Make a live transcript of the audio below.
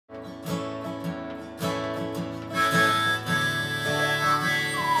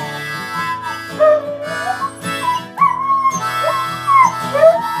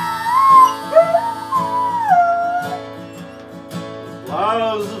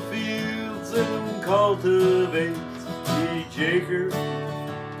the fields and cultivates each acre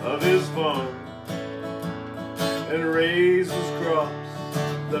of his farm, and raises crops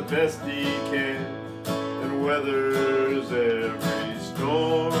the best he can, and weathers every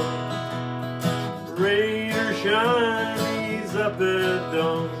storm. Rain or shine, he's up at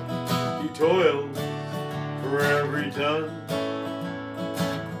dawn. He toils for every ton.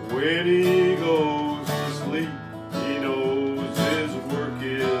 When he goes to sleep, he knows his work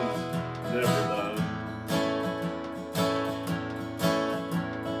is never done.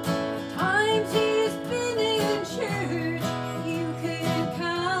 Times he's been in church, you can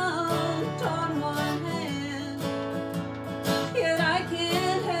count on one hand. Yet I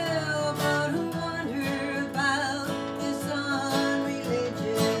can't help but wonder about this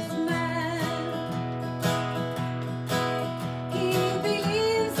unreligious man. He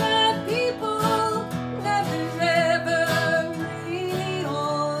believes that people never ever really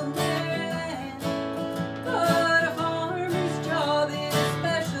own their land, but a farmer's job is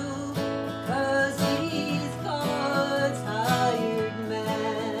special 'cause he's God's hired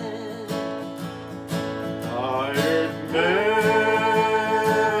man. Hired man,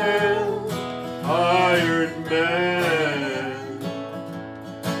 hired man,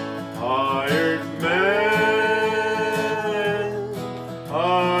 hired man,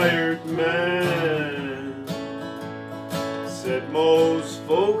 hired man. Said most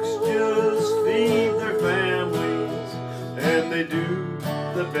folks just feed their families, and they do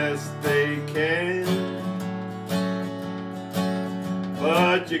the best they can.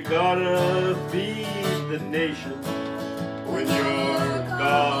 But you gotta feed the nation when you're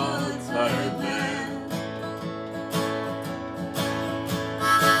God's hired man.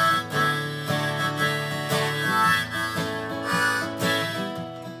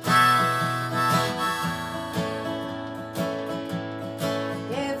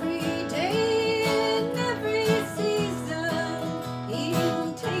 Every day and every season,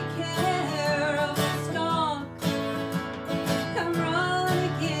 he'll take care of the stock and run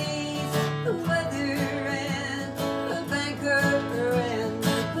against the weather and the banker and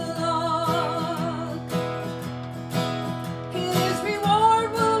the clock. His reward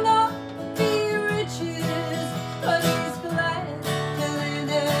will not be riches, but he's glad to lend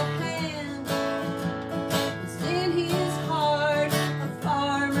a hand. It's in his heart, a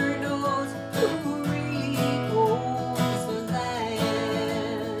farmer knows who really owns the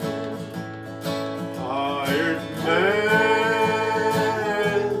land. Hired man,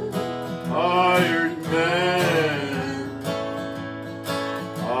 hired man,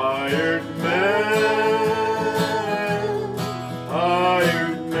 hired man,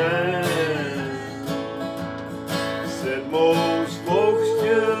 hired man. Said most folks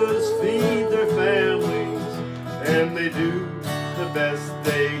just feed their families, and they do the best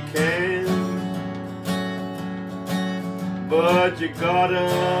they can. But you gotta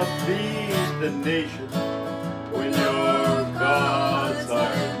feed the nation when you're God's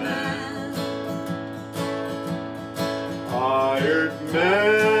hired man. Hired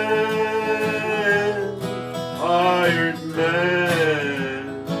man, hired man,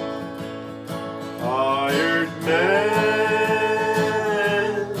 hired man,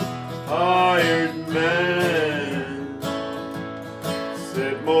 hired man.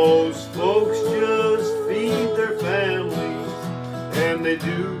 Said most folks just feed their families, and they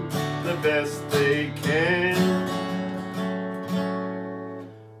do the best they can.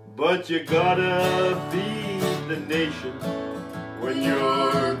 But you gotta feed the nation when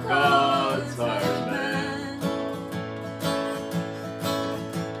you're